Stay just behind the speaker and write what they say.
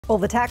Well,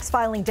 the tax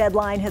filing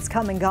deadline has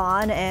come and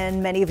gone,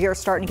 and many of you are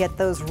starting to get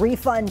those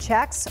refund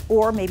checks,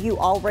 or maybe you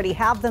already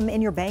have them in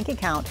your bank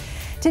account.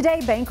 Today,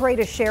 Bankrate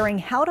is sharing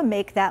how to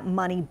make that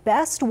money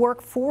best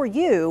work for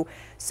you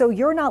so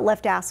you're not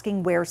left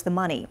asking, where's the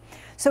money?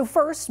 So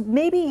first,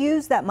 maybe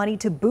use that money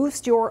to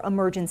boost your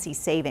emergency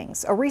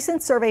savings. A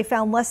recent survey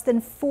found less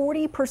than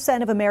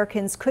 40% of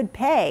Americans could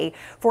pay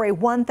for a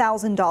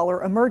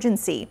 $1,000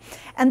 emergency.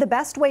 And the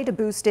best way to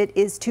boost it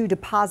is to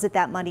deposit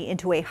that money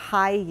into a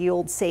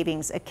high-yield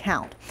savings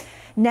account.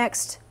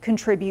 Next,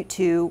 contribute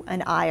to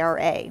an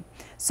IRA.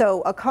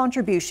 So a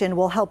contribution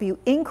will help you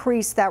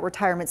increase that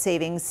retirement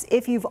savings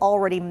if you've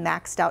already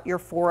maxed out your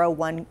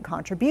 401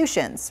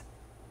 contributions.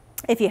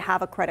 If you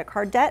have a credit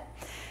card debt,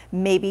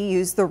 maybe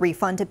use the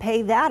refund to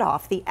pay that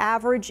off. The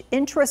average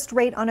interest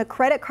rate on a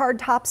credit card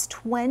tops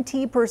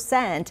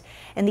 20%,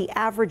 and the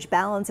average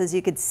balance, as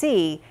you could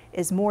see,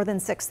 is more than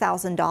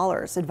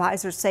 $6,000.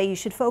 Advisors say you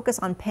should focus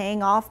on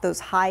paying off those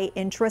high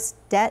interest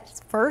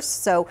debts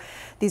first. So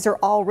these are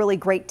all really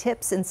great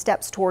tips and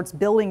steps towards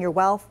building your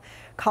wealth.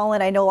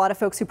 Colin, I know a lot of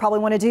folks who probably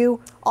want to do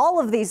all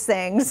of these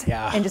things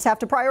and just have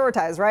to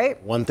prioritize,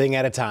 right? One thing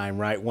at a time,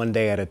 right? One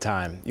day at a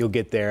time. You'll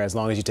get there as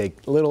long as you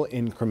take little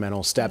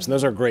incremental steps. And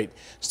those are great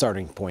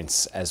starting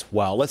points as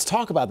well. Let's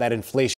talk about that inflation.